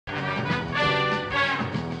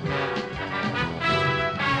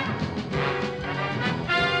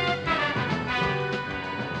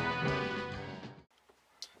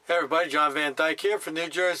everybody, John Van Dyke here for New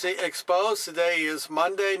Jersey Exposed. Today is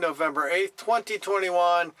Monday, November 8th,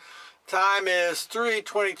 2021. Time is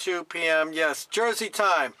 3:22 p.m. Yes, Jersey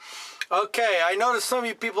time. Okay, I noticed some of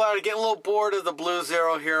you people are getting a little bored of the Blue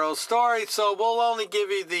Zero Hero story, so we'll only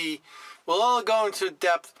go into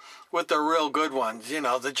depth with the real good ones. You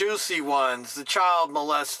know, the juicy ones, the child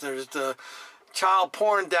molesters, the child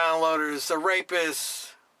porn downloaders, the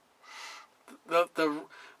rapists,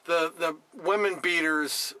 the women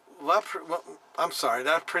beaters. I'm sorry,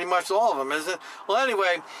 that's pretty much all of them, isn't it? Well,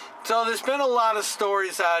 anyway, so there's been a lot of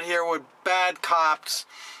stories out here with bad cops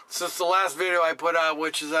since the last video I put out,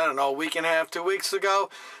 which is, I don't know, a week and a half, 2 weeks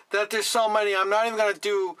ago, that there's so many. I'm not even going to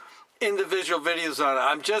do individual videos on it.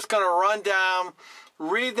 I'm just going to run down,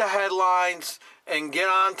 read the headlines, and get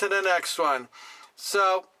on to the next one.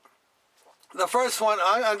 So, the first one,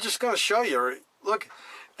 I'm just going to show you. Look,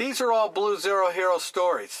 these are all Blue Zero Hero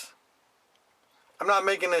stories. I'm not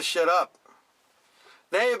making this shit up.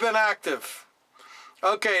 They have been active.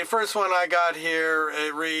 Okay, first one I got here,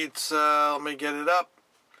 it reads, let me get it up.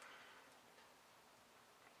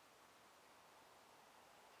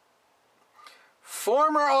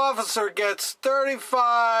 Former officer gets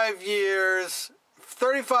 35 years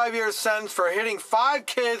sentence for hitting 5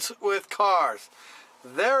 kids with cars.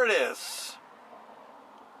 There it is.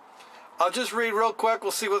 I'll just read real quick.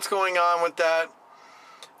 We'll see what's going on with that.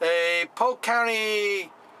 A Polk County,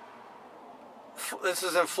 this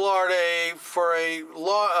is in Florida, for a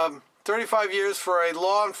 35 years for a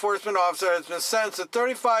law enforcement officer has been sentenced to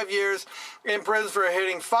 35 years in prison for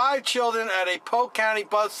hitting 5 children at a Polk County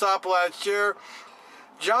bus stop last year.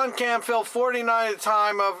 John Canfield, 49 at the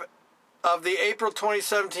time of the April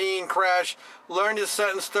 2017 crash, learned his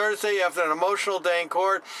sentence Thursday after an emotional day in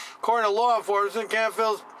court. According to law enforcement,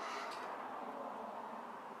 Canfield's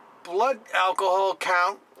blood alcohol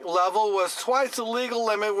count level was twice the legal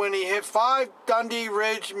limit when he hit 5 Dundee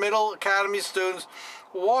Ridge Middle Academy students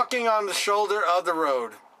walking on the shoulder of the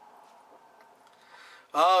road.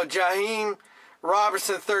 Oh, Jaheim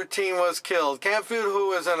Robertson, 13, was killed. Canfield, who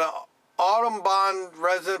was an Audubon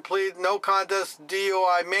resident, pleaded no contest,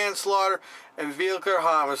 DUI, manslaughter, and vehicular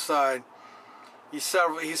homicide. He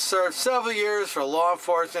served several years for a law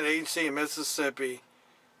enforcement agency in Mississippi.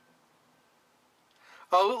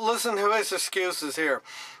 Oh, listen to his excuses here.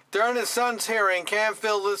 During his son's hearing,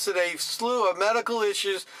 Canfield listed a slew of medical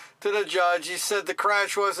issues to the judge. He said the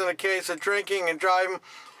crash wasn't a case of drinking and driving,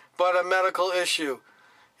 but a medical issue.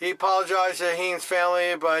 He apologized to Jaheim's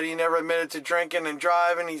family, but he never admitted to drinking and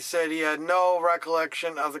driving. He said he had no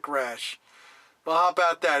recollection of the crash. Well, how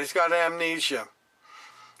about that? He's got amnesia.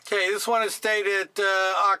 Okay, this one is dated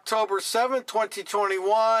October 7th,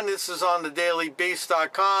 2021. This is on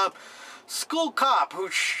thedailybeast.com. School cop who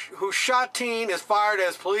shot teen is fired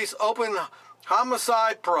as police open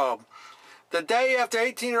homicide probe. The day after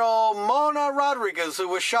 18-year-old Mona Rodriguez, who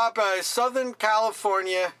was shot by a Southern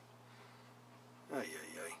California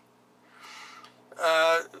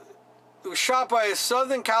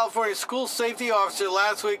school safety officer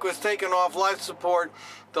last week, was taken off life support.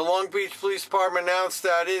 The Long Beach Police Department announced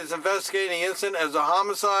that it is investigating the incident as a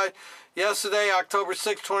homicide. Yesterday, October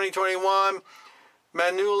 6, 2021,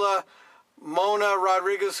 Manuela Mona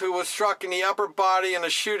Rodriguez, who was struck in the upper body in a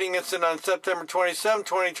shooting incident on September 27,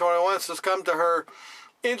 2021, succumbed to her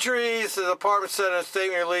injuries, the department said in a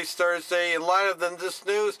statement released Thursday. In light of this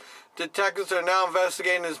news, detectives are now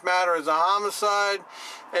investigating this matter as a homicide.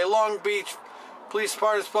 A Long Beach Police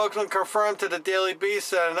Department spokesman confirmed to the Daily Beast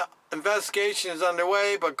that an investigation is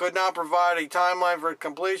underway, but could not provide a timeline for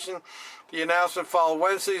completion. The announcement followed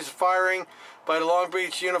Wednesday's firing by the Long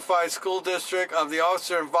Beach Unified School District of the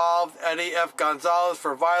officer involved, Eddie F. Gonzalez,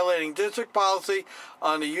 for violating district policy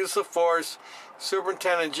on the use of force,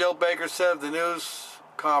 Superintendent Jill Baker said of the news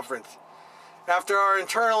conference. After our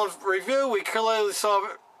internal review, we clearly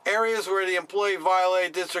saw areas where the employee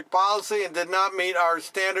violated district policy and did not meet our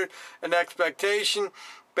standard and expectation.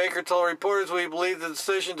 Baker told reporters, we believe the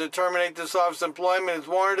decision to terminate this officer's employment is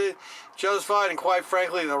warranted, justified, and quite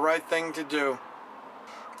frankly, the right thing to do.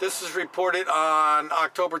 This is reported on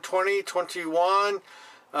October 20, 2021.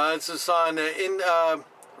 This is on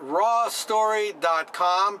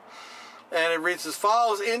rawstory.com. And it reads as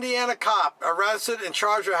follows. Indiana cop arrested and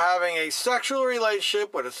charged with having a sexual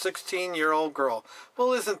relationship with a 16-year-old girl.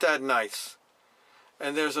 Well, isn't that nice?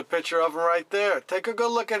 And there's a picture of him right there. Take a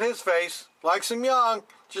good look at his face. Likes him young,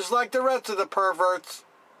 just like the rest of the perverts.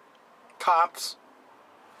 Cops.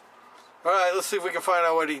 All right, let's see if we can find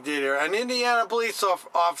out what he did here. An Indiana police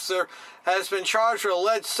officer has been charged with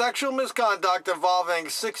alleged sexual misconduct involving a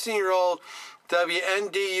 16-year-old,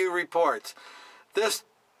 WNDU reports. This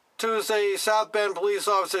Tuesday, South Bend police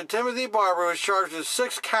officer Timothy Barber was charged with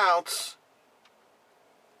 6 counts.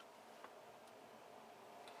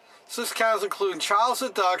 6 counts include child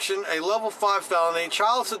seduction, a level 5 felony,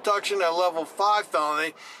 child seduction, a level 5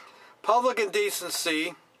 felony, public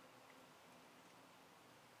indecency,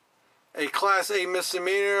 a Class A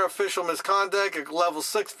misdemeanor, official misconduct, a level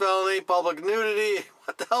 6 felony, public nudity.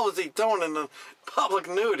 What the hell was he doing in the public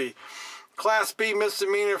nudity? Class B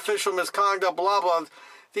misdemeanor, official misconduct, blah, blah.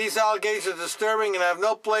 These allegations are disturbing and have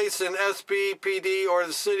no place in SBPD or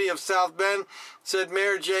the city of South Bend, said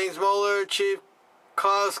Mayor James Moeller. Chief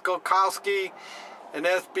Koskowski and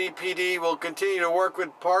SBPD will continue to work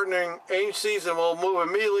with partnering agencies and will move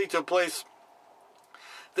immediately to place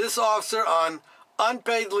this officer on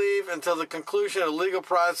unpaid leave until the conclusion of the legal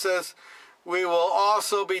process. We will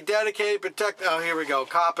also be dedicated to protect... Oh, here we go.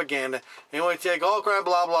 Propaganda. And we take all crime,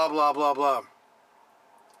 blah, blah, blah, blah, blah.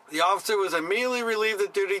 The officer was immediately relieved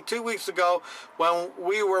of duty 2 weeks ago when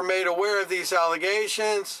we were made aware of these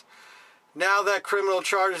allegations. Now that criminal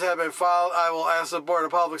charges have been filed, I will ask the Board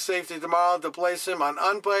of Public Safety tomorrow to place him on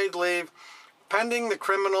unpaid leave pending the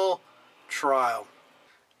criminal trial.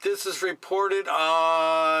 This is reported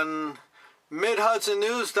on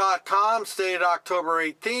MidHudsonNews.com, stated October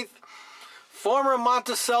 18th. Former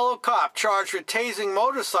Monticello cop charged with tasing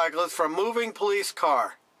motorcyclist from moving police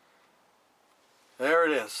car. There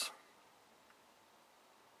it is.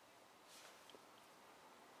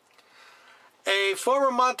 A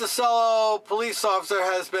former Monticello police officer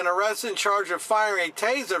has been arrested and charged with firing a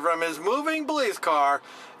taser from his moving police car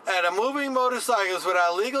at a moving motorcyclist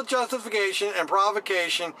without legal justification and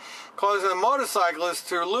provocation, causing the motorcyclist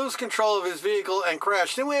to lose control of his vehicle and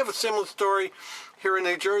crash. Didn't we have a similar story here in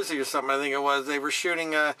New Jersey or something? I think it was. They were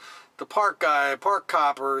shooting the park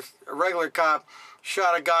cop or a regular cop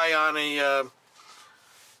shot a guy on a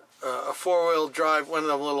four-wheel drive, one of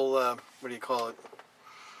them little, what do you call it?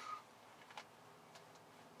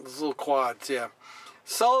 Those little quads, yeah.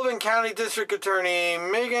 Sullivan County District Attorney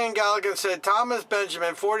Megan Galligan said Thomas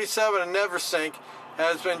Benjamin, 47, of Neversink,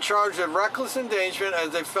 has been charged with reckless endangerment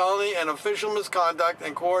as a felony and official misconduct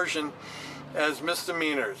and coercion as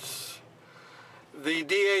misdemeanors. The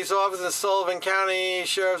DA's office in Sullivan County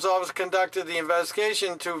Sheriff's Office conducted the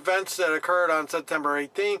investigation into events that occurred on September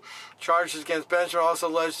 18. Charges against Benjamin also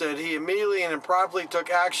alleged that he immediately and improperly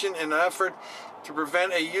took action in an effort to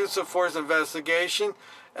prevent a use of force investigation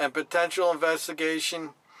and potential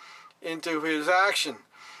investigation into his action.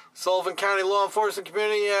 Sullivan County law enforcement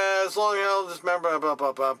community has long held this member, blah,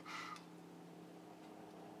 blah, blah.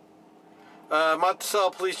 Monticello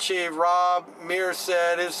Police Chief Rob Mears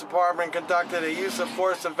said his department conducted a use of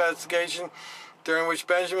force investigation during which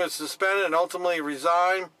Benjamin was suspended and ultimately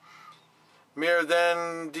resigned. Mears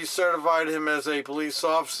then decertified him as a police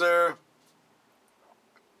officer.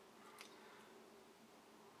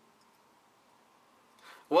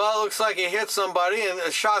 Well, it looks like he hit somebody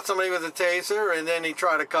and shot somebody with a taser, and then he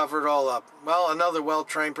tried to cover it all up. Well, another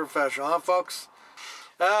well-trained professional, huh, folks?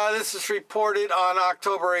 This is reported on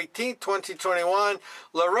October 18th, 2021.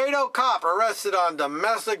 Laredo cop arrested on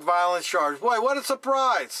domestic violence charge. Boy, what a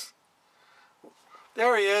surprise.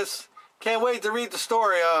 There he is. Can't wait to read the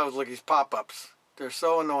story. Oh, look, these pop-ups. They're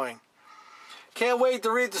so annoying. Can't wait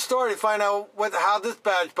to read the story to find out how this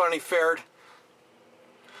badge bunny fared.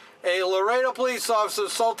 A Laredo police officer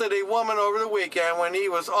assaulted a woman over the weekend when he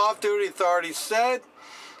was off duty. Authorities said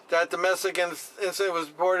that domestic incident was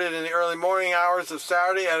reported in the early morning hours of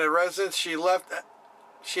Saturday at a residence she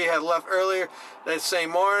had left earlier that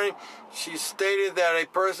same morning. She stated that a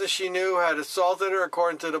person she knew had assaulted her,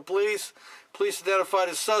 according to the police. Police identified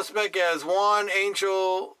the suspect as Juan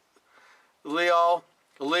Angel Leal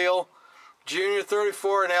Jr.,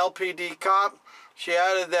 34, an LPD cop. She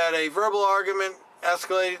added that a verbal argument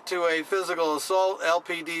escalated to a physical assault.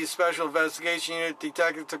 LPD Special Investigation Unit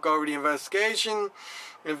detective took over the investigation.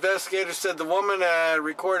 Investigators said the woman had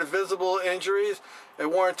recorded visible injuries. A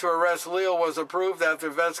warrant to arrest Leal was approved after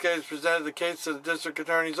investigators presented the case to the district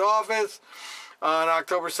attorney's office. On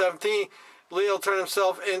October 17th, Leal turned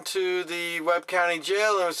himself into the Webb County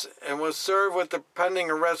Jail and was served with the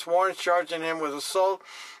pending arrest warrant charging him with assault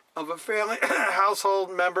of a family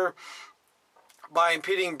household member by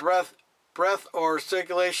impeding breath or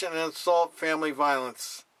circulation and assault, family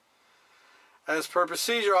violence. As per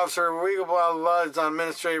procedure, Officer Regal, blah, blah, blah, is on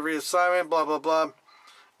administrative reassignment, blah, blah, blah.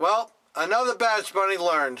 Well, another badge bunny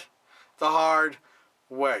learned the hard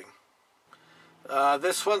way.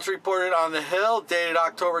 This one's reported on The Hill, dated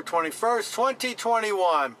October 21st,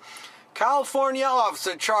 2021. California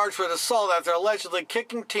officer charged with assault after allegedly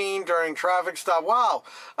kicking teen during traffic stop. Wow,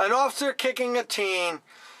 an officer kicking a teen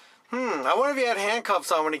I wonder if he had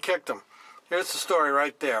handcuffs on when he kicked him. Here's the story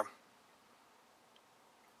right there.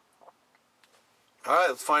 All right,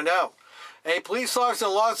 let's find out. A police officer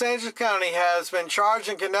in Los Angeles County has been charged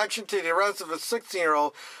in connection to the arrest of a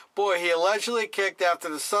 16-year-old boy he allegedly kicked after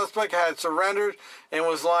the suspect had surrendered and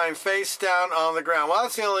was lying face down on the ground. Well,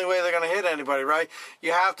 that's the only way they're going to hit anybody, right?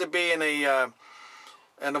 You have to be in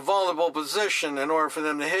a vulnerable position in order for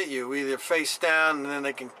them to hit you, either face down and then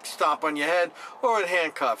they can stomp on your head, or with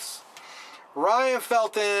handcuffs. Ryan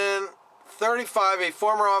Felton, 35, a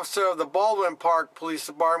former officer of the Baldwin Park Police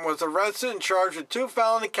Department, was arrested and charged with 2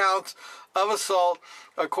 felony counts of assault.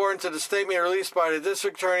 According to the statement released by the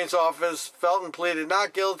District Attorney's Office, Felton pleaded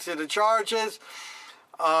not guilty to the charges.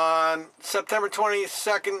 On September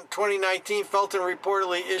 22nd, 2019, Felton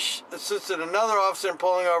reportedly assisted another officer in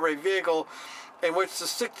pulling over a vehicle in which the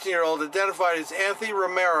 16-year-old, identified as Anthony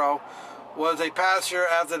Romero, was a passenger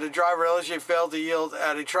after the driver allegedly failed to yield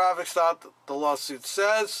at a traffic stop, the lawsuit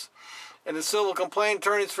says. In the civil complaint,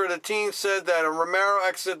 attorneys for the teen said that Romero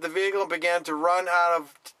exited the vehicle and began to run out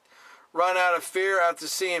of fear after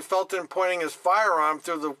seeing Felton pointing his firearm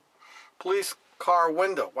through the police car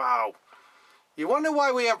window. Wow. You wonder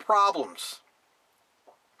why we have problems.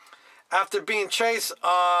 After being chased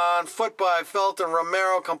on foot by Felton,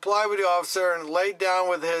 Romero complied with the officer and laid down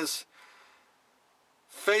with his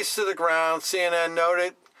face to the ground, CNN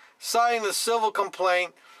noted. Citing the civil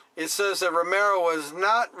complaint, it says that Romero was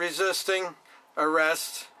not resisting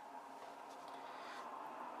arrest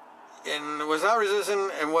and was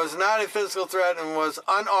not a physical threat and was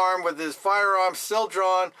unarmed with his firearm still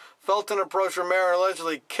drawn. Felton approached Romero and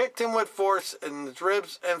allegedly kicked him with force in the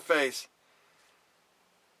ribs and face.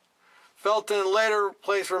 Felton later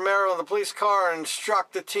placed Romero in the police car and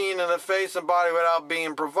struck the teen in the face and body without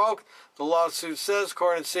being provoked. The lawsuit says,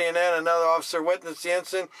 according to CNN, another officer witnessed the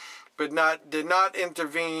incident but did not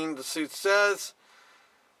intervene, the suit says.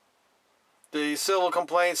 The civil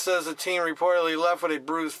complaint says the teen reportedly left with a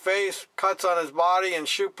bruised face, cuts on his body, and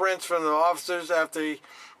shoe prints from the officers after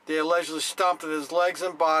they allegedly stomped at his legs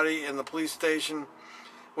and body in the police station.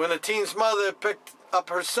 When the teen's mother picked up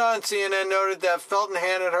her son, CNN noted that Felton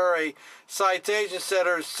handed her a citation, said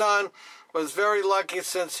her son was very lucky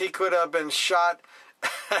since he could have been shot.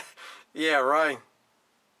 Yeah, right.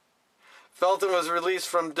 Felton was released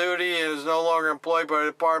from duty and is no longer employed by the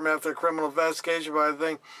department after a criminal investigation. But I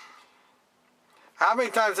think, how many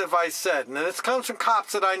times have I said, and this comes from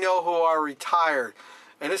cops that I know who are retired,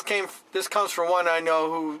 and this comes from one I know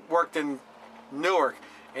who worked in Newark,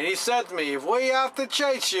 and he said to me, if we have to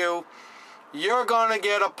chase you, you're going to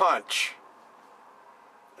get a punch.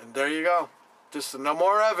 And there you go. Just no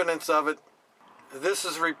more evidence of it. This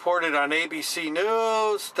is reported on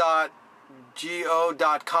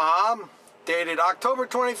abcnews.go.com, dated October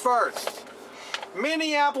 21st.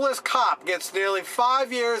 Minneapolis cop gets nearly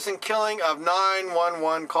 5 years in killing of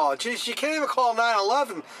 911 call. Geez, you can't even call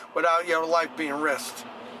 911 without your life being risked.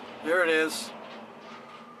 There it is.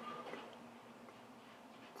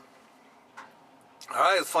 All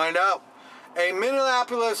right, let's find out. A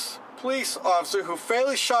Minneapolis police officer who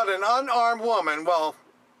fatally shot an unarmed woman, well,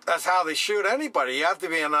 that's how they shoot anybody. You have to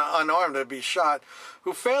be unarmed to be shot.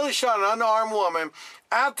 Who fatally shot an unarmed woman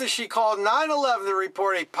after she called 911 to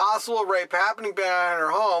report a possible rape happening behind her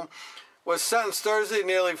home, was sentenced Thursday to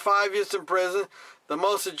nearly 5 years in prison. The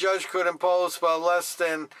most a judge could impose, but less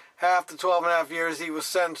than half the 12.5 years he was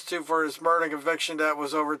sentenced to for his murder conviction that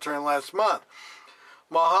was overturned last month.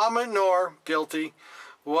 Mohammed Noor, guilty,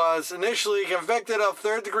 was initially convicted of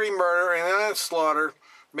third-degree murder and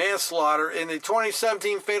manslaughter in the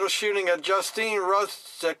 2017 fatal shooting of Justine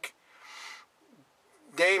Rustic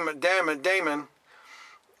Damon,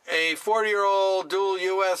 a 40-year-old dual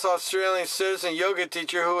U.S.-Australian citizen yoga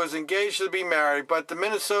teacher who was engaged to be married, but the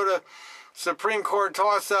Minnesota Supreme Court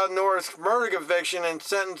tossed out Noor's murder conviction and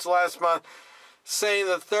sentence last month, saying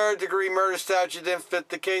the third-degree murder statute didn't fit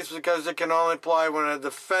the case because it can only apply when a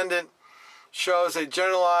defendant shows a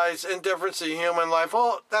generalized indifference to human life.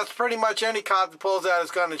 Well, that's pretty much any cop that pulls out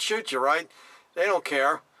his gun and shoots you, right? They don't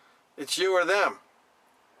care. It's you or them.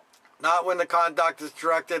 Not when the conduct is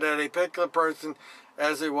directed at a particular person,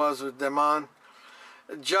 as it was with Damon.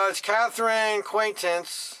 Judge Catherine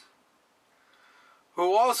Quaintance,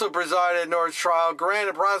 who also presided at Noor's trial,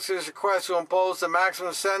 granted prosecutor's request to impose the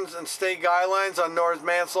maximum sentence and state guidelines on Noor's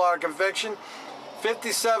manslaughter conviction,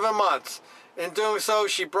 57 months. In doing so,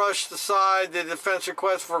 she brushed aside the defense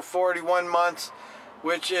request for 41 months,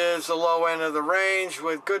 which is the low end of the range.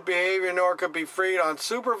 With good behavior, Noor could be freed on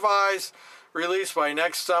supervised release by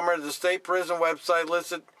next summer. The state prison website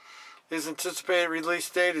listed his anticipated release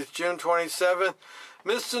date is June 27th.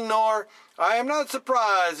 Mr. Knorr, I am not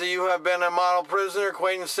surprised that you have been a model prisoner,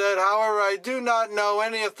 Quayton said. However, I do not know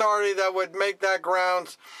any authority that would make that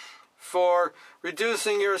grounds for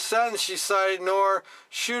reducing your sentence, she cited Knorr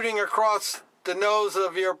shooting across the nose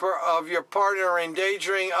of your partner,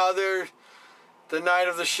 endangering others the night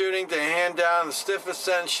of the shooting to hand down the stiffest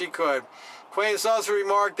sentence she could. Quayton also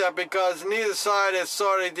remarked that because neither side had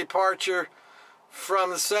sought a departure from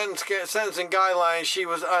the sentencing guidelines, she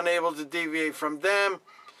was unable to deviate from them.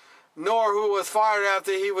 Knorr, who was fired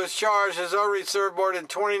after he was charged, has already served more than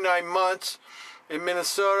 29 months in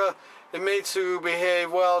Minnesota. Inmates who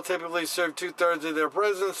behave well typically serve 2/3 of their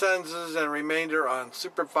prison sentences and remainder on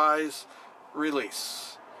supervised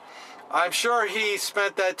release. I'm sure he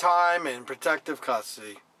spent that time in protective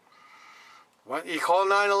custody. What, you call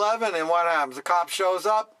 911 and what happens? The cop shows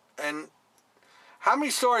up, and how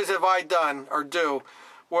many stories have I done or do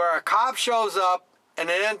where a cop shows up and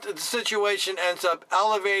the situation ends up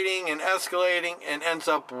elevating and escalating and ends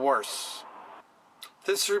up worse?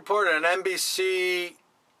 This report on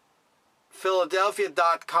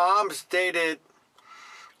NBCPhiladelphia.com is dated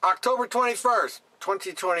October 21st,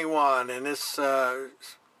 2021, and this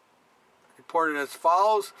reported as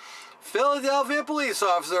follows. Philadelphia police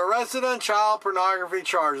officer arrested on child pornography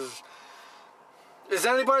charges. Is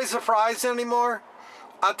anybody surprised anymore?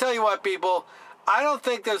 I'll tell you what, people, I don't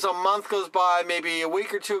think there's a month goes by, maybe a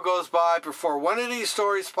week or two goes by before one of these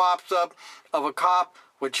stories pops up of a cop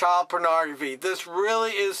with child pornography. This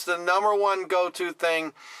really is the #1 go-to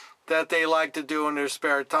thing that they like to do in their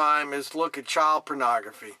spare time, is look at child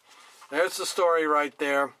pornography. There's the story right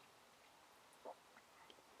there.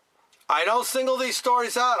 I don't single these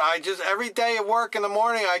stories out. I just, every day at work in the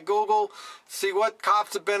morning, I Google, see what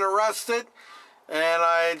cops have been arrested, and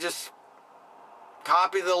I just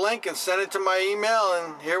copy the link and send it to my email,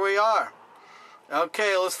 and here we are.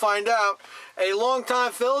 Okay, let's find out. A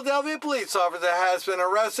longtime Philadelphia police officer has been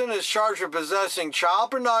arrested and is charged with possessing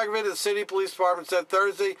child pornography, the city police department said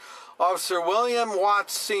Thursday. Officer William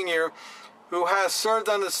Watts Sr., who has served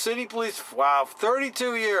on the city police,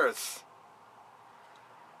 32 years,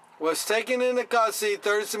 was taken into custody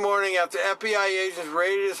Thursday morning after FBI agents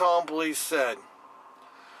raided his home, police said.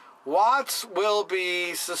 Watts will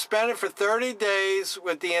be suspended for 30 days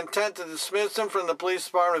with the intent to dismiss him from the police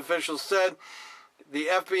department, officials said. The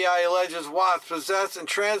FBI alleges Watts possessed and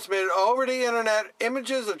transmitted over the internet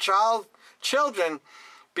images of children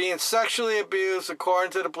being sexually abused.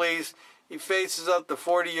 According to the police, he faces up to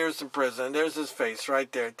 40 years in prison. There's his face right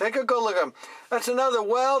there. Take a good look at him. That's another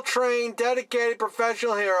well-trained, dedicated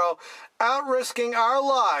professional hero out risking our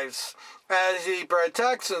lives as he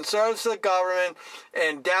protects and serves the government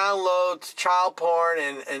and downloads child porn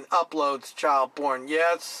and uploads child porn.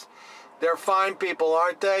 Yes, they're fine people,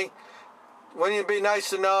 aren't they? Wouldn't it be nice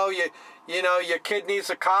to know you know your kid needs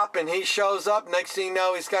a cop and he shows up, next thing you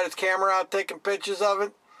know he's got his camera out taking pictures of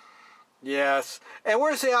it? Yes. And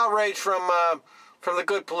where's the outrage from the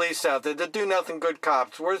good police out there, the do-nothing good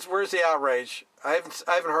cops? Where's the outrage? I haven't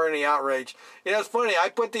heard any outrage. You know, it's funny, I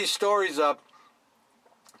put these stories up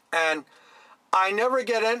and I never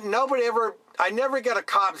get I never get a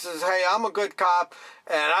cop that says, hey, I'm a good cop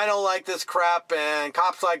and I don't like this crap and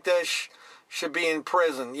cops like this should be in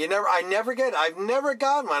prison. I've never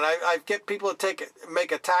gotten one. I get people to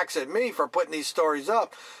make attacks at me for putting these stories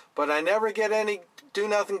up, but I never get any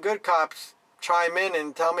do-nothing good cops chime in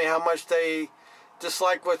and tell me how much they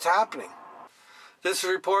dislike what's happening. This is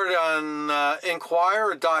reported on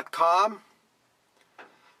Inquirer.com,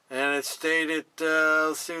 and it's dated,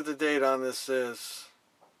 let's see what the date on this is.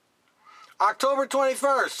 October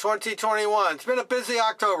 21st, 2021. It's been a busy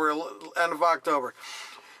October, end of October.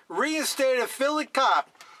 Reinstated Philly cop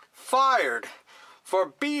fired for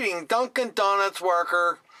beating Dunkin' Donuts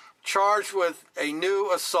worker, charged with a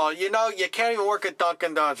new assault. You know, you can't even work at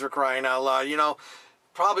Dunkin' Donuts, for crying out loud. You know,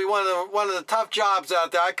 probably one of the tough jobs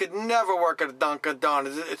out there. I could never work at a Dunkin'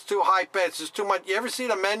 Donuts. It's too high paced. It's too much. You ever see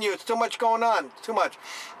the menu? It's too much going on. It's too much.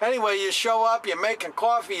 Anyway, you show up, you're making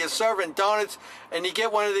coffee, you're serving donuts, and you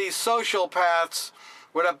get one of these sociopaths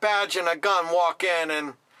with a badge and a gun walk in,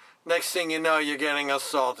 and next thing you know, you're getting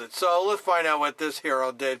assaulted. So let's find out what this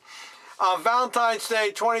hero did. On Valentine's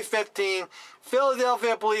Day 2015,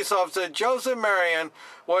 Philadelphia police officer Joseph Marion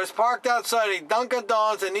was parked outside a Dunkin'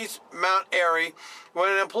 Donuts in East Mount Airy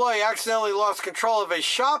when an employee accidentally lost control of a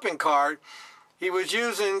shopping cart he was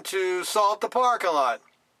using to salt the parking lot.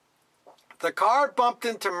 The car bumped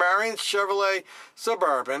into Marion's Chevrolet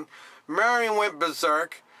Suburban. Marion went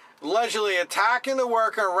berserk, allegedly attacking the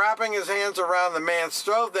worker, wrapping his hands around the man's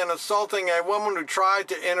throat, then assaulting a woman who tried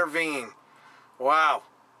to intervene. Wow.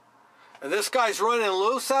 And this guy's running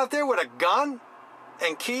loose out there with a gun?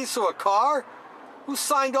 and keys to a car? Who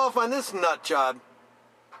signed off on this nut job?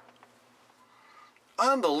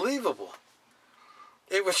 Unbelievable.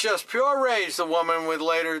 It was just pure rage, the woman would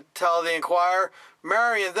later tell the Inquirer.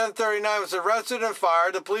 Marion, then 39, was arrested and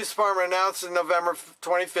fired. The police department announced in November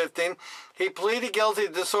 2015 he pleaded guilty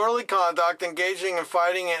to disorderly conduct, engaging in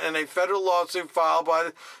fighting in a federal lawsuit filed by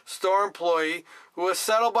the store employee who was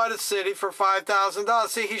settled by the city for $5,000.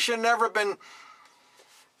 See, he should never have been...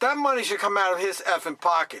 That money should come out of his effing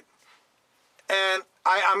pocket. And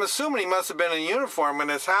I'm assuming he must have been in uniform when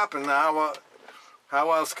this happened. How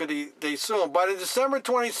else could they sue him? But in December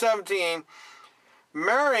 2017,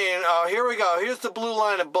 Marion, oh, here we go. Here's the blue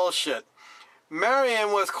line of bullshit.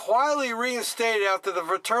 Marion was quietly reinstated after the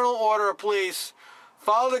Fraternal Order of Police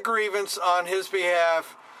filed a grievance on his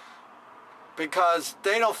behalf because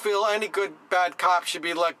they don't feel any good bad cop should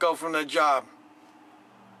be let go from their job.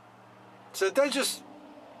 So that's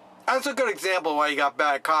a good example of why you got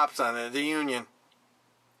bad cops on it, the union.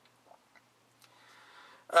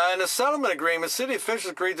 In a settlement agreement, city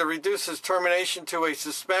officials agreed to reduce his termination to a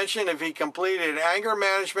suspension if he completed anger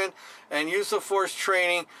management and use of force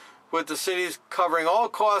training, with the city's covering all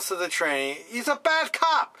costs of the training. He's a bad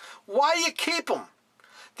cop. Why do you keep him?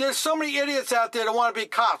 There's so many idiots out there that want to be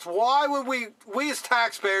cops. Why would we as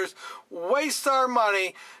taxpayers waste our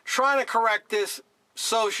money trying to correct this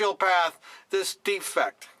sociopath, this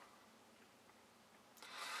defect?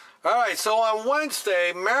 All right, so on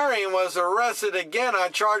Wednesday, Marion was arrested again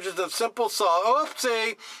on charges of simple assault.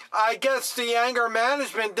 Oopsie, I guess the anger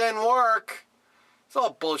management didn't work. It's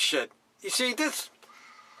all bullshit. You see, this...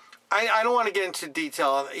 I don't want to get into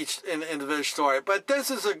detail on each individual story, but this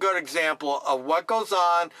is a good example of what goes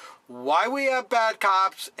on, why we have bad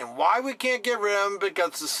cops, and why we can't get rid of them,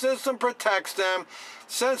 because the system protects them,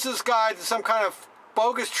 sends this guy to some kind of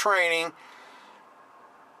bogus training.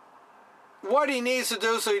 What he needs to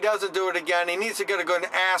do so he doesn't do it again, he needs to get a good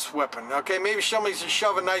ass whipping, okay? Maybe somebody should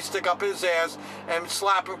shove a nice stick up his ass and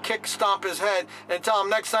slap him, stomp his head, and tell him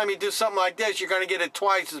next time you do something like this, you're going to get it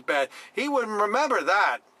twice as bad. He wouldn't remember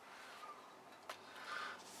that.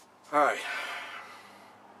 All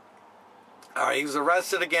right, he was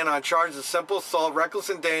arrested again on charges of simple assault, reckless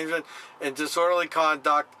endangerment, and disorderly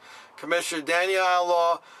conduct. Commissioner Daniel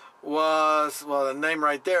Outlaw was, well, the name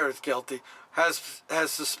right there is guilty, has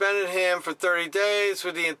suspended him for 30 days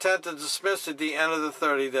with the intent to dismiss at the end of the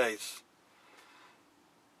 30 days.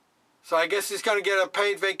 So I guess he's going to get a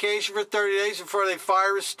paid vacation for 30 days before they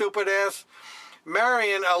fire his stupid ass.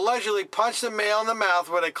 Marion allegedly punched a male in the mouth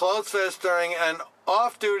with a closed fist during an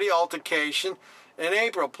off-duty altercation in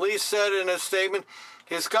April. Police said in a statement,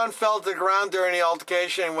 his gun fell to the ground during the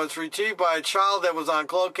altercation and was retrieved by a child that was on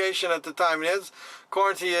location at the time.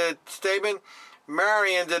 According to the statement,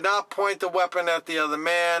 Marion did not point the weapon at the other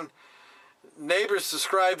man. Neighbors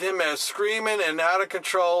described him as screaming and out of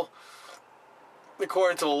control,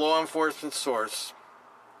 according to a law enforcement source.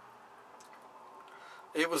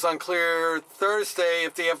 It was unclear Thursday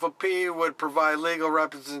if the FOP would provide legal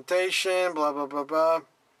representation, blah, blah, blah, blah.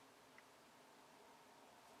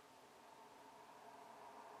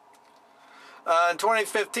 In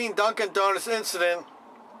 2015, Dunkin' Donuts incident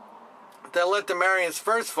that led to Marion's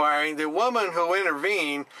first firing, the woman who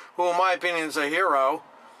intervened, who in my opinion is a hero,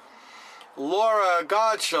 Laura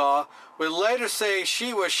Godshaw, would later say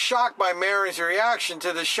she was shocked by Marion's reaction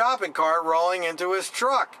to the shopping cart rolling into his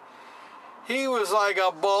truck. He was like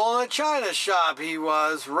a bull in a china shop, he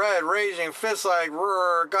was. Red, raging, fist like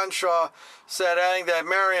roar, Gunshaw said, adding that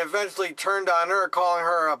Marion eventually turned on her, calling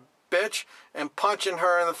her a bitch and punching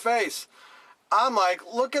her in the face. I'm like,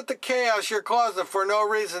 look at the chaos you're causing for no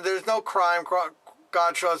reason. There's no crime,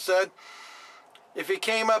 Godshaw said. If he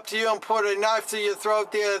came up to you and put a knife to your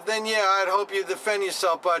throat, then yeah, I'd hope you defend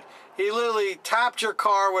yourself. But he literally tapped your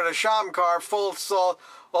car with a shopping cart full of salt.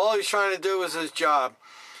 All he's trying to do was his job.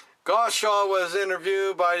 Godshaw was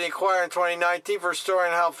interviewed by the Inquirer in 2019 for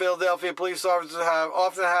storing how Philadelphia police officers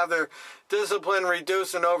often have their discipline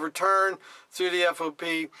reduced and overturned through the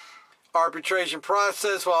FOP arbitration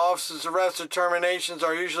process. While officers' arrests or terminations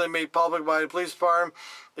are usually made public by the police department,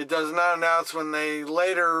 it does not announce when they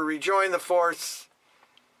later rejoin the force.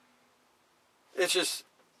 It's just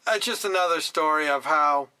another story of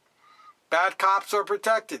how bad cops are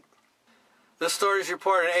protected. This story is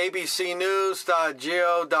reported on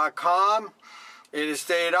abcnews.go.com. It is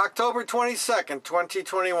dated October 22nd,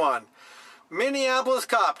 2021. Minneapolis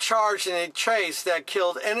cop charged in a chase that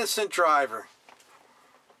killed innocent driver.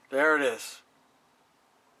 There it is.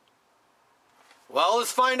 Well,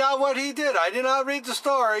 let's find out what he did. I did not read the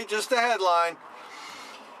story, just the headline.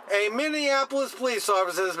 A Minneapolis police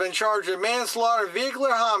officer has been charged with manslaughter,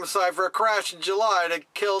 vehicular homicide for a crash in July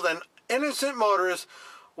that killed an innocent motorist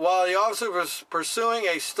while the officer was pursuing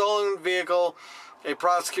a stolen vehicle. A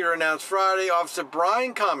prosecutor announced Friday Officer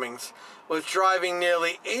Brian Cummings was driving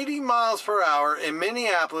nearly 80 miles per hour in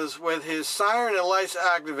Minneapolis with his siren and lights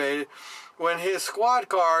activated when his squad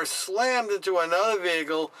car slammed into another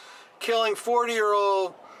vehicle, killing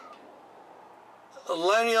 40-year-old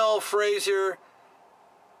Lemuel Frazier.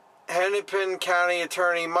 Hennepin County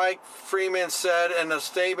Attorney Mike Freeman said in a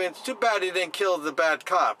statement, "Too bad he didn't kill the bad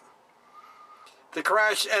cop." The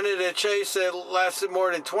crash ended a chase that lasted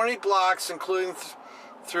more than 20 blocks, including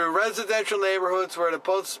through residential neighborhoods where the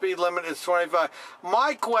posted speed limit is 25.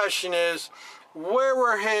 My question is, where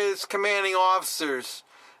were his commanding officers,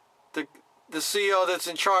 the CO that's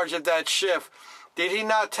in charge of that shift? Did he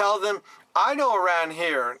not tell them? I know around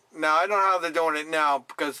here, now I don't know how they're doing it now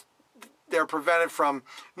because they're prevented from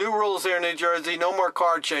new rules here in New Jersey, no more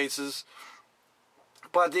car chases.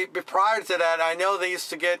 But prior to that, I know they used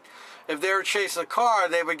to get, if they were chasing a car,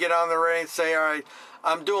 they would get on the radio and say, all right,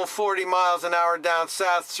 I'm doing 40 miles an hour down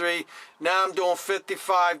South Street. Now I'm doing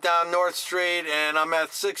 55 down North Street, and I'm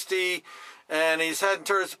at 60, and he's heading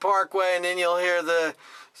towards the Parkway, and then you'll hear the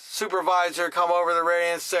supervisor come over the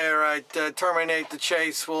radio and say, all right, terminate the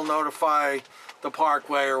chase. We'll notify the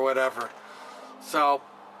Parkway or whatever. So,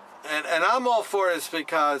 and I'm all for this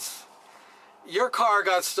because your car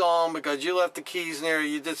got stolen because you left the keys near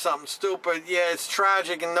you, did something stupid. Yeah, it's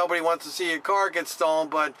tragic and nobody wants to see your car get stolen,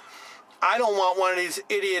 but I don't want one of these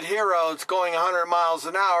idiot heroes going 100 miles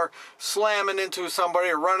an hour, slamming into somebody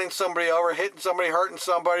or running somebody over, hitting somebody, hurting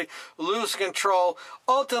somebody, lose control.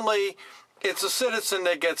 Ultimately, it's a citizen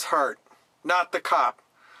that gets hurt, not the cop.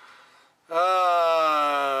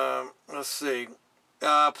 Let's see.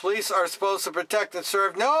 Police are supposed to protect and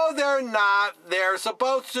serve. No, they're not. They're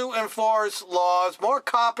supposed to enforce laws. More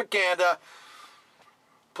propaganda.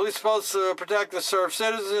 Police are supposed to protect and serve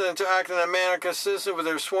citizens and to act in a manner consistent with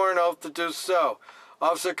their sworn oath to do so.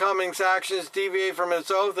 Officer Cummings' actions deviate from his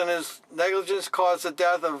oath, and his negligence caused the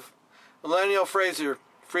death of Lemuel Frazier.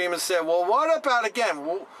 Freeman said, well, what about, again,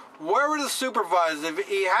 where were the supervisors? If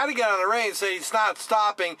he had to get on the radio and say he's not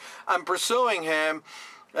stopping, I'm pursuing him,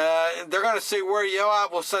 they're going to say, where are you at?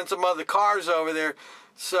 We'll send some other cars over there.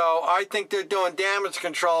 So I think they're doing damage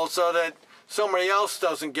control so that somebody else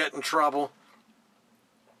doesn't get in trouble.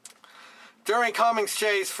 During Cummings'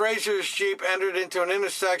 chase, Frazier's Jeep entered into an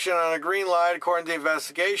intersection on a green light, according to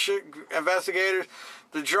investigators.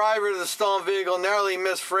 The driver of the stolen vehicle narrowly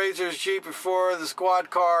missed Frazier's Jeep before the squad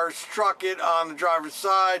car struck it on the driver's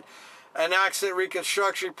side. An accident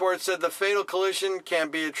reconstruction report said the fatal collision can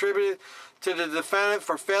be attributed to the defendant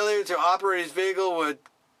for failure to operate his vehicle with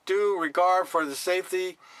due regard for the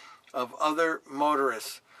safety of other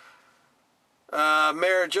motorists.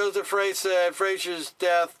 Mayor Joseph Frey said Frazier's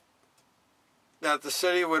death, that the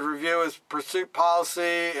city would review its pursuit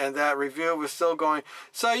policy, and that review was still going.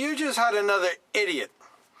 So you just had another idiot.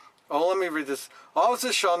 Oh, let me read this.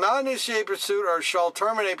 Officers shall not initiate pursuit or shall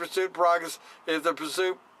terminate pursuit progress if the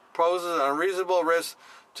pursuit poses an unreasonable risk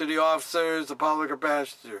to the officers, the public, or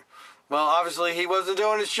passenger. Well, obviously he wasn't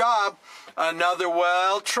doing his job. Another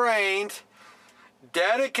well-trained,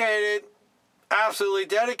 dedicated, absolutely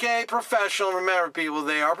dedicated professional. Remember, people,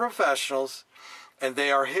 they are professionals, and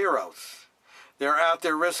they are heroes. They're out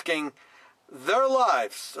there risking their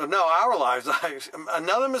lives. No, our lives.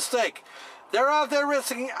 Another mistake. They're out there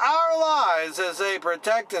risking our lives as they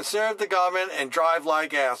protect and serve the government and drive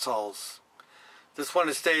like assholes. This one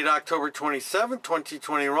is dated October 27,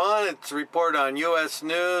 2021. It's reported on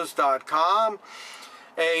usnews.com.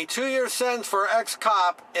 A 2-year sentence for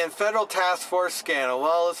ex-cop in federal task force scandal.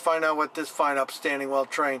 Well, let's find out what this fine, upstanding,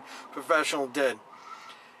 well-trained professional did.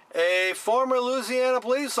 A former Louisiana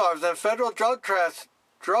police officer and federal drug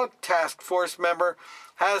task force member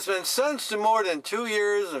has been sentenced to more than 2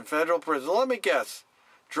 years in federal prison. Let me guess.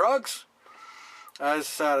 Drugs?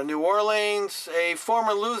 That's out of New Orleans. A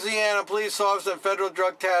former Louisiana police officer and federal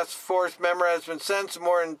drug task force member has been sentenced to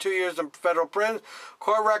more than 2 years in federal prison.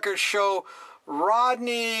 Court records show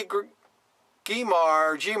Rodney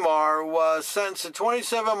Gmar was sentenced to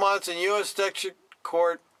 27 months in U.S. District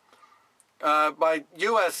Court by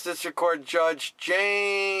U.S. District Court Judge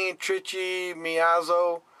Jane Trichy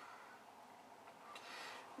Miazzo.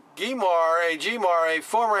 Gmar, a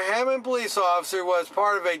former Hammond police officer, was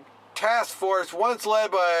part of a task force once led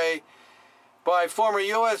by by former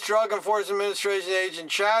U.S. Drug Enforcement Administration agent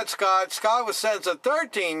Chad Scott. Scott was sentenced to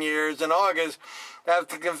 13 years in August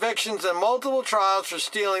after convictions in multiple trials for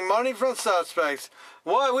stealing money from suspects.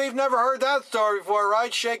 Boy, we've never heard that story before,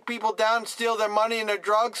 right? Shake people down, steal their money and their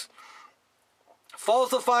drugs.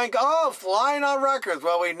 Falsifying, lying on records.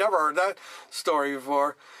 Well, we've never heard that story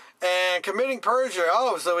before. And committing perjury.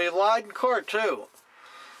 So he lied in court, too.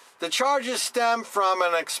 The charges stem from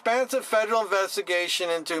an expansive federal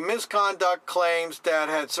investigation into misconduct claims that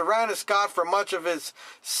had surrounded Scott for much of his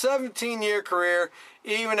 17-year career,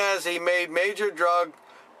 even as he made major drug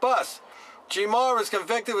busts. G. Maher was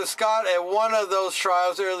convicted with Scott at one of those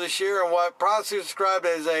trials earlier this year in what prosecutors described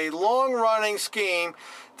as a long-running scheme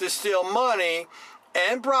to steal money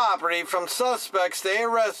and property from suspects they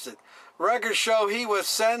arrested. Records show he was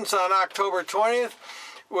sentenced on October 20th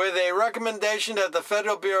with a recommendation that the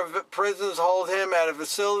Federal Bureau of Prisons hold him at a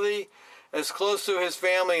facility as close to his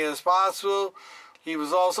family as possible. He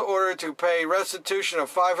was also ordered to pay restitution of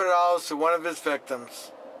 $500 to one of his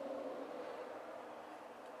victims.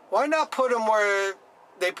 Why not put him where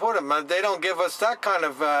they put him? They don't give us that kind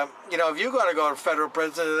of, if you got to go to federal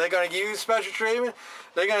prison, are they going to give you special treatment?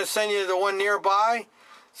 They're going to send you to the one nearby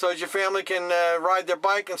so that your family can ride their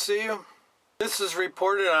bike and see you? This is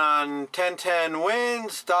reported on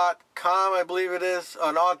 1010wins.com, I believe it is,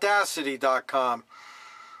 on audacity.com.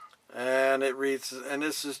 And it reads, and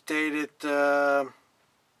this is dated, can't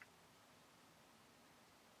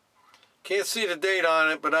see the date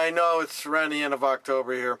on it, but I know it's around the end of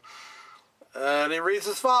October here. And it reads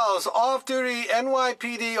as follows: off-duty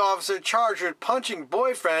NYPD officer charged with punching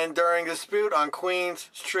boyfriend during dispute on Queens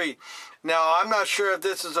Street. Now, I'm not sure if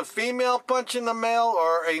this is a female punching a male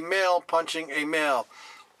or a male punching a male.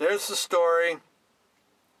 There's the story.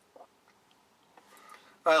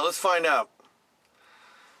 All right, let's find out.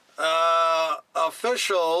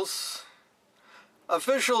 Officials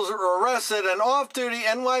arrested an off-duty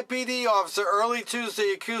NYPD officer early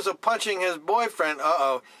Tuesday accused of punching his boyfriend.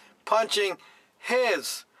 Punching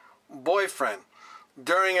his boyfriend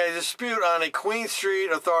during a dispute on a Queen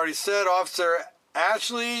Street. Authorities said Officer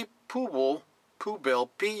Ashley Pubil,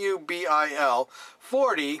 P-U-B-I-L,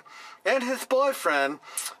 40, and his boyfriend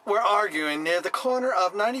were arguing near the corner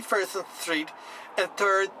of 91st Street and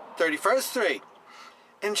 31st Street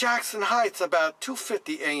in Jackson Heights about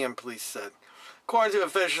 2:50 a.m., police said. According to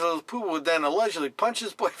officials, Pubil then allegedly punched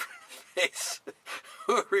his boyfriend in the face,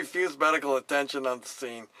 who refused medical attention on the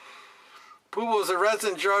scene. Pubil was arrested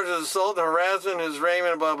and charged with assault and harassment, his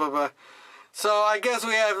raiment, blah, blah, blah. So I guess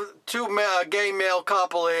we have two gay male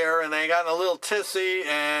couple here, and they got in a little tissy,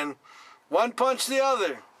 and one punched the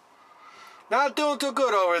other. Not doing too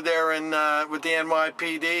good over there in with the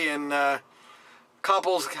NYPD, and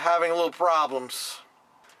couples having little problems.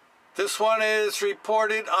 This one is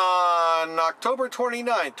reported on October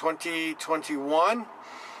 29, 2021,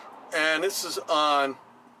 and this is on,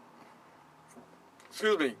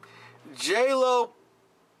 Jalopnik.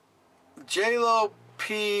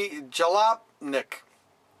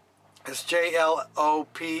 It's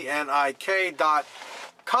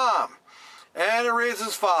JLOPNIK.com. And it reads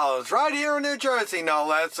as follows. Right here in New Jersey, no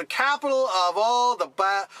less, the capital of all the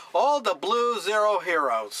Blue Zero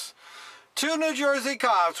heroes. 2 New Jersey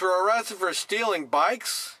cops were arrested for stealing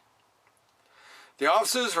bikes. The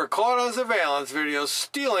officers were caught on surveillance video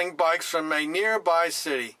stealing bikes from a nearby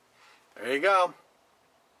city. There you go.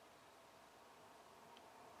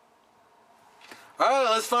 All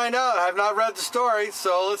right, let's find out. I have not read the story,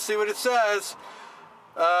 so let's see what it says.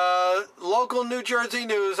 Local New Jersey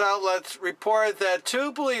news outlets report that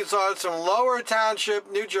 2 police officers from Lower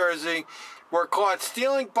Township, New Jersey, were caught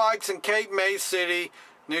stealing bikes in Cape May City,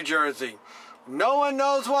 New Jersey. No one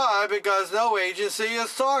knows why, because no agency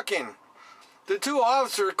is talking. The 2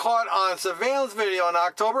 officers were caught on surveillance video on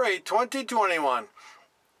October 8, 2021.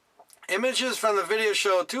 Images from the video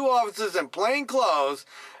show 2 officers in plain clothes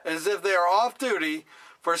as if they are off duty.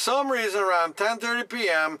 For some reason, around 10:30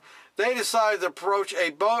 p.m., they decided to approach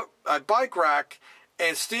a bike rack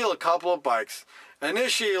and steal a couple of bikes.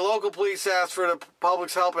 Initially, local police asked for the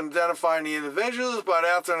public's help in identifying the individuals, but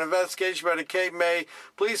after an investigation by the Cape May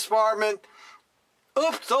Police Department,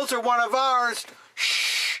 oops, those are one of ours.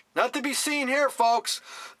 Shh, not to be seen here, folks.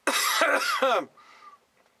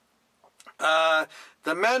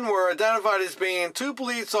 The men were identified as being 2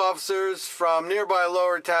 police officers from nearby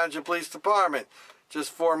Lower Township Police Department,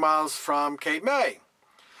 just 4 miles from Cape May.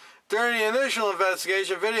 During the initial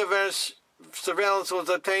investigation, video surveillance was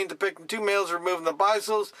obtained depicting 2 males removing the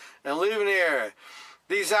bicycles and leaving the area.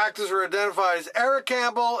 These actors were identified as Eric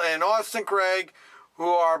Campbell and Austin Craig, who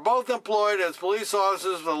are both employed as police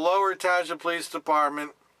officers for the Lower Township Police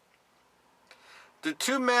Department. The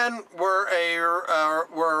two men were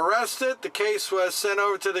arrested. The case was sent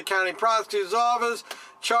over to the county prosecutor's office.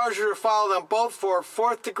 Charges were filed on both for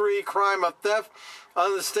fourth-degree crime of theft.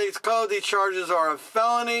 Under the state's code, these charges are a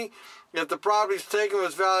felony. If the property taken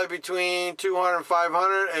was valued between $200 and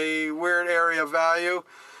 $500, a weird area of value,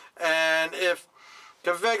 and if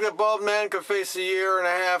convicted, both men could face 1.5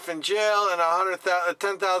 years in jail and a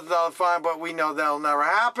 $10,000 fine. But we know that'll never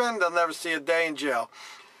happen. They'll never see a day in jail.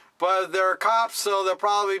 But they're cops, so they'll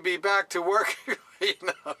probably be back to work. You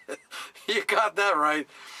know, you got that right.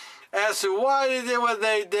 As to why they did what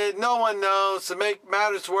they did, no one knows. To make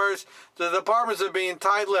matters worse, the departments are being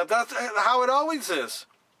tight-lipped. That's how it always is.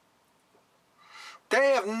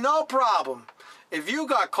 They have no problem. If you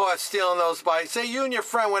got caught stealing those bikes, say you and your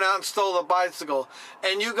friend went out and stole a bicycle,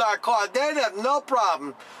 and you got caught, they'd have no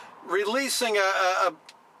problem releasing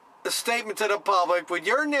a statement to the public with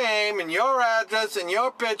your name and your address and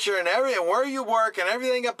your picture and everything, where you work and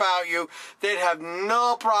everything about you. They'd have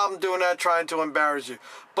no problem doing that, trying to embarrass you.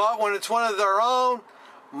 But when it's one of their own,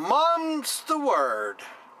 mum's the word.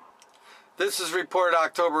 This is reported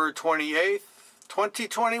October 28th,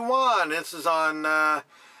 2021. This is on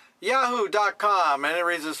Yahoo.com, and it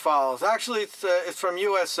reads as follows. Actually, it's from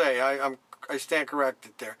USA. I stand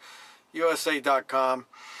corrected there. USA.com.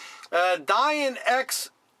 Dying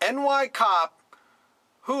ex-NY cop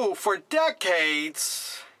who, for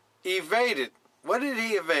decades, evaded. What did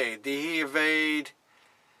he evade? Did he evade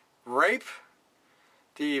rape?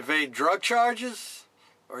 Did he evade drug charges?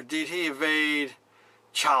 Or did he evade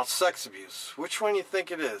child sex abuse? Which one do you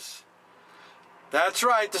think it is? That's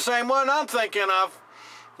right, the same one I'm thinking of.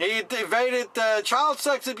 He evaded the child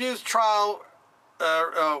sex abuse trial.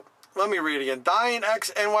 Let me read it again. Dying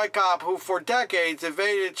ex-NY cop who for decades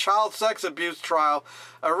evaded child sex abuse trial,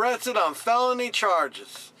 arrested on felony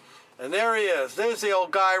charges. And there he is. There's the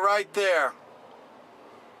old guy right there.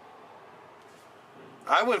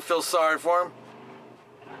 I wouldn't feel sorry for him.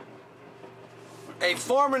 A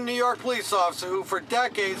former New York police officer who for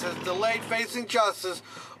decades has delayed facing justice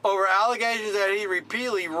over allegations that he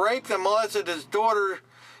repeatedly raped and molested his daughter's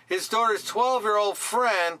 12-year-old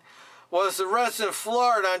friend, was arrested in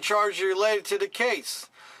Florida on charges related to the case.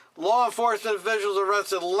 Law enforcement officials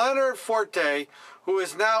arrested Leonard Forte, who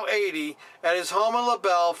is now 80, at his home in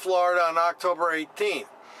LaBelle, Florida on October 18th.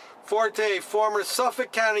 Forte, former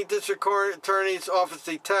Suffolk County District Attorney's Office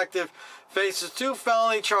detective, faces 2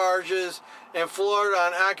 felony charges in Florida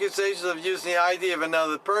on accusations of using the ID of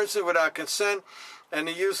another person without consent and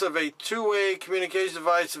the use of a two-way communication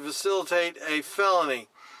device to facilitate a felony.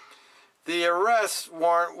 The arrest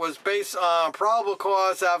warrant was based on probable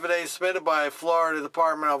cause affidavit submitted by a Florida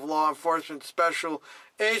Department of Law Enforcement special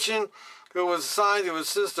agent who was assigned to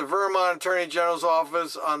assist the Vermont Attorney General's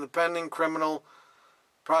office on the pending criminal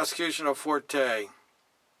prosecution of Forte.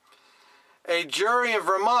 A jury in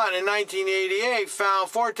Vermont in 1988 found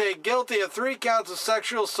Forte guilty of 3 counts of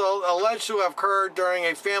sexual assault alleged to have occurred during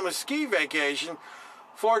a family ski vacation.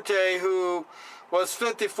 Forte, who was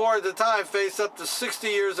 54 at the time, faced up to 60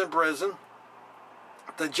 years in prison.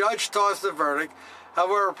 The judge tossed the verdict.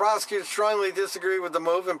 However, prosecutors strongly disagreed with the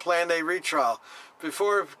move and planned a retrial.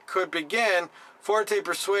 Before it could begin, Forte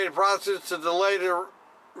persuaded prosecutors to delay the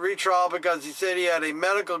retrial because he said he had a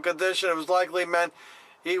medical condition that was likely meant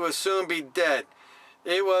he would soon be dead.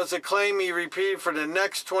 It was a claim he repeated for the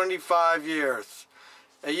next 25 years.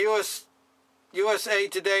 A USA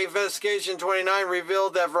Today investigation 29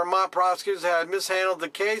 revealed that Vermont prosecutors had mishandled the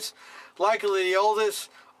case, likely the oldest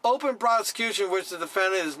open prosecution in which the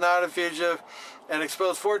defendant is not a fugitive, and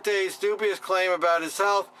exposed Forte's dubious claim about his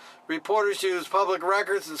health. Reporters used public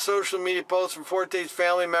records and social media posts from Forte's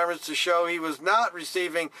family members to show he was not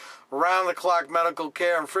receiving round-the-clock medical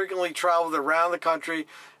care and frequently traveled around the country,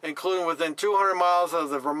 including within 200 miles of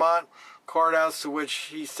the Vermont courthouse to which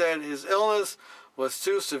he said his illness was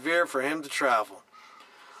too severe for him to travel.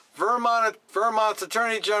 Vermont's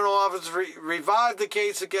Attorney General Office revived the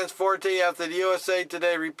case against Forte after the USA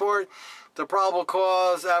Today report. The probable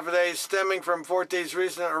cause affidavit stemming from Forte's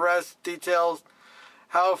recent arrest details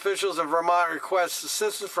how officials in Vermont request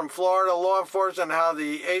assistance from Florida law enforcement and how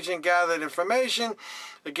the agent gathered information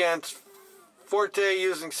against Forte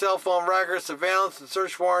using cell phone records, surveillance, and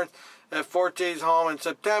search warrants at Forte's home in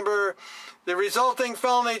September. The resulting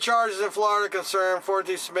felony charges in Florida concern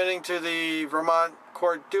Forte submitting to the Vermont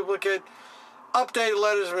court duplicate updated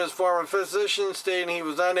letters from his former physician stating he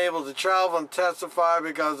was unable to travel and testify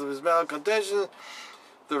because of his medical conditions.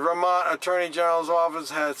 The Vermont Attorney General's office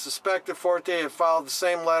had suspected Forte had filed the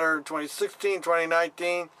same letter in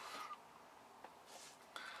 2016-2019.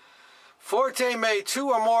 Forte made 2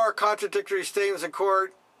 or more contradictory statements in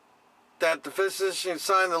court that the physician who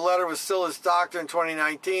signed the letter was still his doctor in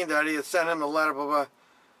 2019, that he had sent him the letter, blah, blah.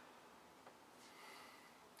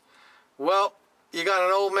 Well, you got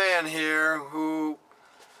an old man here who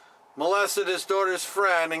molested his daughter's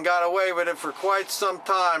friend and got away with it for quite some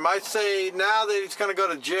time. I say now that he's going to go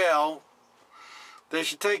to jail, they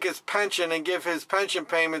should take his pension and give his pension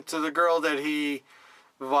payment to the girl that he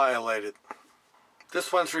violated.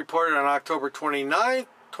 This one's reported on October 29th,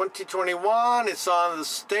 2021. It's on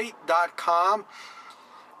thestate.com.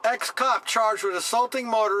 Ex-cop charged with assaulting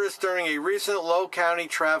motorists during a recent Low County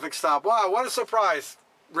traffic stop. Wow, what a surprise.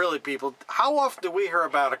 Really, people. How often do we hear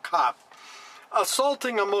about a cop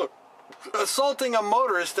assaulting a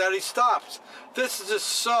motorist that he stops? This is just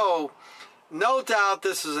so... No doubt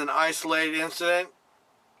this is an isolated incident.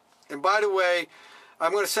 And by the way,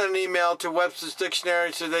 I'm going to send an email to Webster's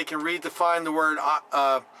Dictionary so they can redefine the word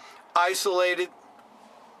isolated.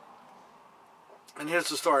 And here's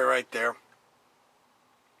the story right there.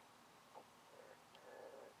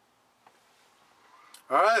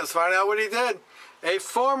 All right, let's find out what he did. A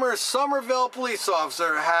former Somerville police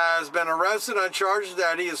officer has been arrested on charges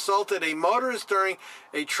that he assaulted a motorist during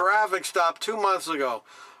a traffic stop 2 months ago.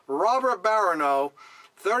 Robert Barano,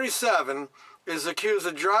 37, is accused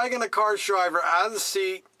of dragging a car driver out of the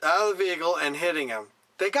seat, out of the vehicle, and hitting him.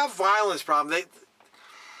 They got violence problems.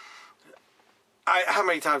 How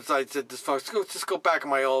many times I said this, folks? Just go back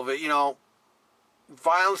in my old bit. You know,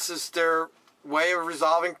 violence is their way of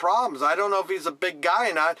resolving problems. I don't know if he's a big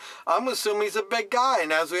guy or not. I'm assuming he's a big guy.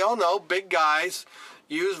 And as we all know, big guys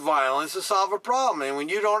use violence to solve a problem. And when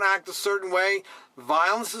you don't act a certain way,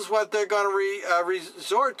 violence is what they're going to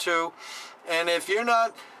resort to. And if you're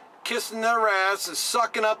not kissing their ass and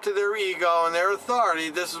sucking up to their ego and their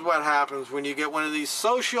authority, this is what happens when you get one of these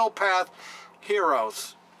sociopath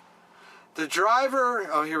heroes. The driver,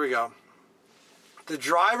 oh, here we go. The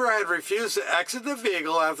driver had refused to exit the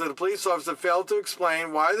vehicle after the police officer failed to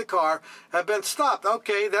explain why the car had been stopped.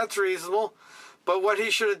 Okay, that's reasonable. But what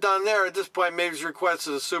he should have done there at this point, maybe is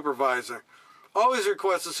requested a supervisor. Always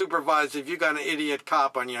request a supervisor if you got an idiot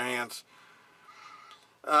cop on your hands.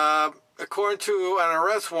 According to an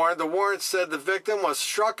arrest warrant, the warrant said the victim was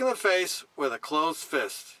struck in the face with a closed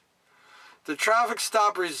fist. The traffic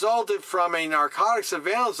stop resulted from a narcotic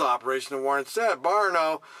surveillance operation, the warrant said.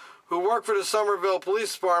 Barno, who worked for the Somerville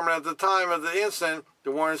Police Department at the time of the incident,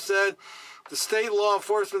 the warrant said, the State Law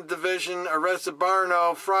Enforcement Division arrested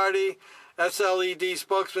Barno Friday. SLED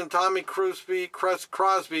spokesman Tommy Crosby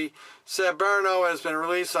said Barno has been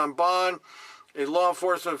released on bond, a law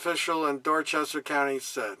enforcement official in Dorchester County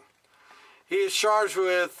said. He is charged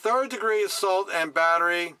with third-degree assault and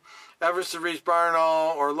battery. Efforts to reach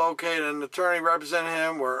Barno or locate an attorney representing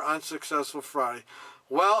him were unsuccessful Friday.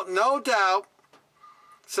 Well, no doubt,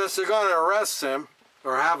 since they're going to arrest him,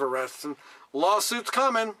 or have arrested him, lawsuit's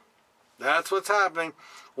coming. That's what's happening.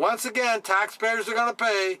 Once again, taxpayers are going to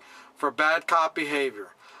pay for bad cop behavior.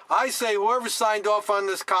 I say whoever signed off on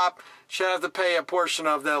this cop should have to pay a portion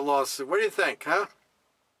of that lawsuit. What do you think, huh?